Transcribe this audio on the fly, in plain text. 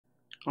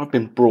I've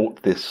been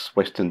brought this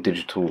Western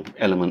Digital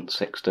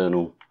Elements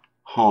external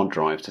hard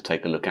drive to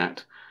take a look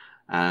at,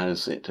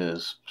 as it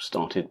has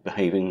started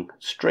behaving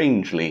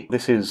strangely.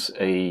 This is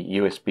a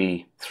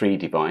USB 3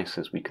 device,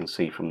 as we can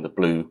see from the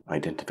blue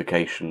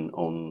identification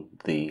on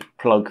the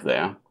plug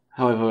there.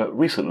 However,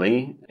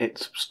 recently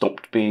it's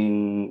stopped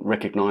being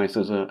recognized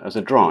as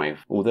a drive.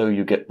 Although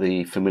you get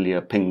the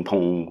familiar ping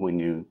pong when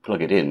you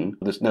plug it in,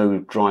 there's no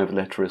drive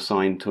letter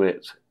assigned to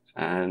it,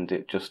 and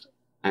it just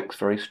acts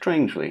very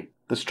strangely.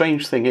 The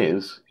strange thing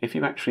is, if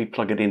you actually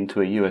plug it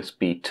into a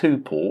USB 2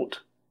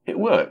 port, it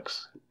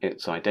works.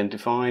 It's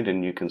identified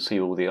and you can see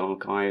all the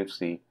archives,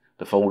 the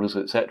folders,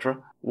 etc.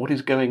 What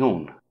is going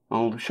on?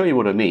 I'll show you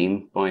what I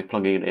mean by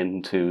plugging it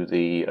into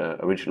the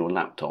original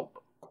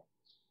laptop.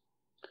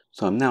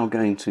 So I'm now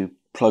going to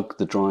plug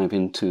the drive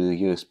into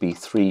the USB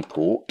 3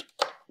 port.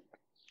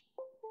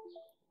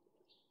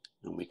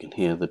 And we can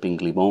hear the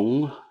bingly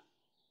bong.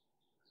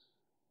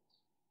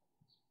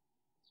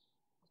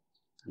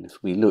 And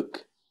if we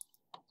look,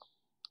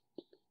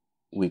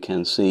 we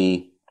can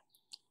see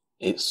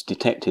it's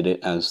detected it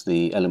as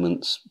the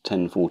Elements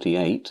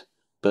 1048,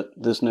 but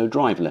there's no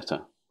drive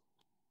letter.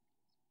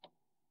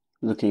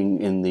 Looking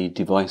in the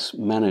device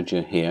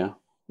manager here,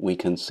 we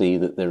can see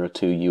that there are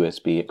two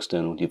USB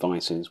external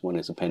devices. One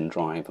is a pen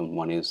drive and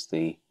one is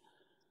the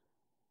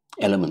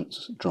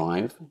Elements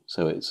drive.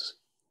 So it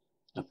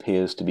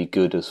appears to be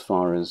good as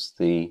far as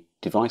the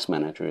device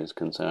manager is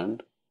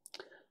concerned.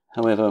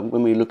 However,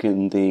 when we look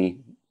in the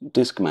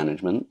disk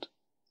management,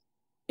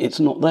 it's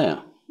not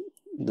there.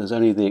 There's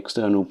only the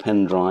external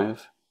pen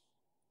drive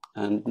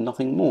and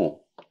nothing more.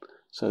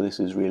 So this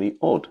is really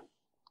odd.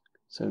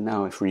 So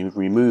now if we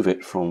remove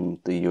it from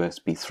the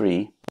USB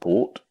 3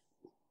 port,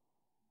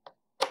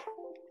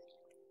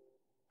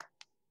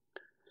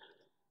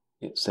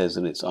 it says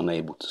that it's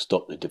unable to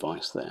stop the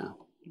device there.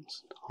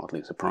 It's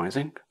hardly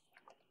surprising.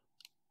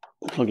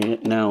 Plugging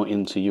it now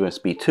into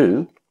USB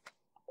 2.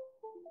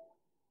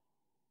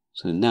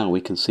 So now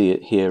we can see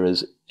it here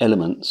as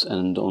Elements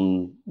and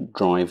on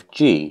drive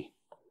G.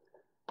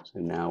 So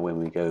now when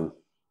we go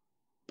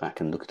back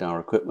and look at our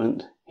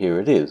equipment, here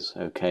it is.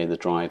 Okay, the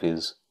drive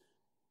is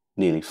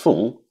nearly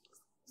full,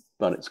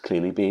 but it's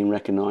clearly being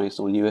recognized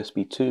on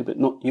USB 2 but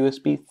not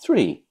USB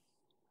 3.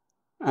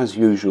 As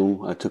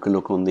usual, I took a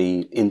look on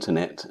the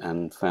internet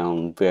and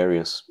found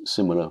various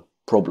similar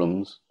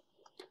problems.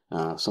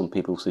 Some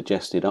people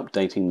suggested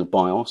updating the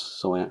BIOS,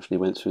 so I actually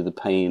went through the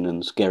pain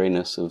and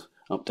scariness of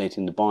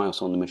updating the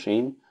BIOS on the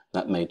machine.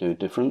 That made no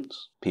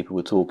difference. People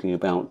were talking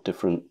about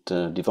different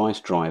device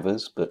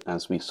drivers, but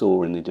as we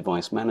saw in the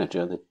device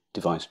manager, the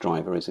device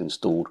driver is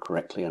installed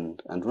correctly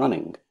and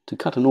running. To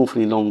cut an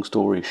awfully long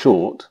story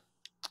short,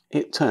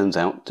 it turns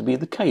out to be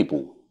the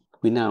cable.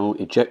 We now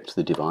eject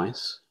the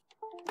device,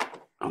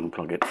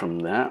 unplug it from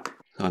there.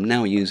 So I'm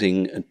now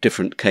using a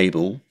different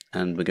cable,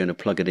 and we're going to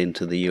plug it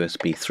into the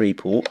USB 3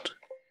 port.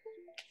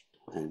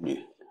 And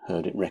you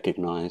heard it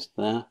recognized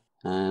there.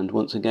 And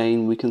once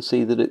again, we can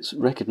see that it's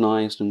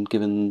recognized and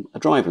given a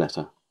drive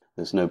letter.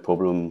 There's no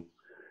problem.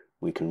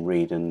 We can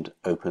read and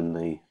open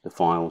the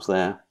files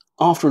there.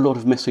 After a lot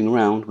of messing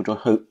around, which I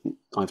hope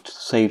I've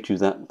saved you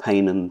that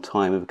pain and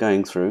time of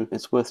going through,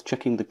 it's worth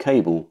checking the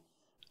cable.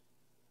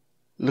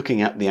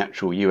 Looking at the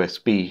actual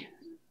USB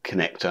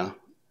connector,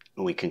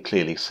 we can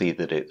clearly see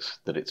that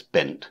it's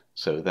bent.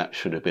 So that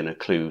should have been a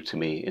clue to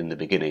me in the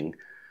beginning.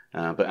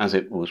 But as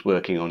it was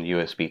working on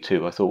USB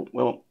 2, I thought,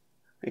 well,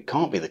 it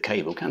can't be the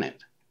cable, can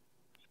it?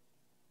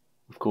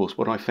 Of course,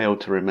 what I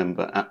failed to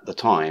remember at the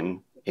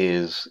time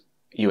is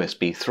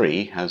USB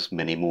 3 has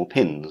many more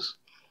pins.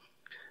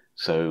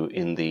 So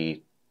in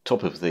the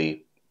top of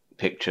the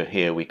picture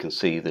here, we can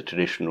see the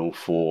traditional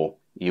 4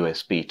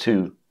 USB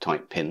 2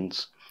 type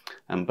pins,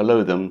 and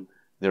below them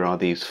there are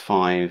these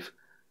 5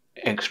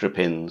 extra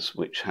pins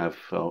which have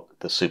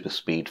the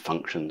SuperSpeed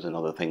functions and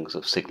other things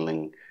of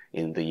signaling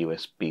in the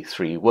USB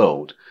 3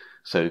 world.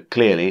 So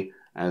clearly,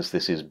 as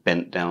this is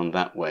bent down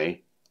that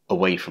way,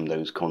 away from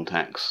those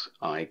contacts,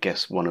 I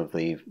guess one of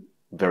the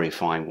very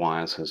fine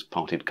wires has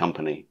parted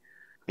company.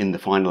 In the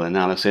final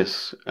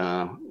analysis,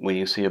 when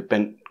you see a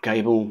bent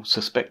cable,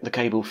 suspect the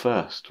cable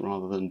first,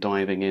 rather than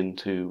diving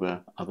into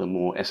other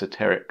more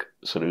esoteric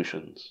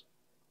solutions.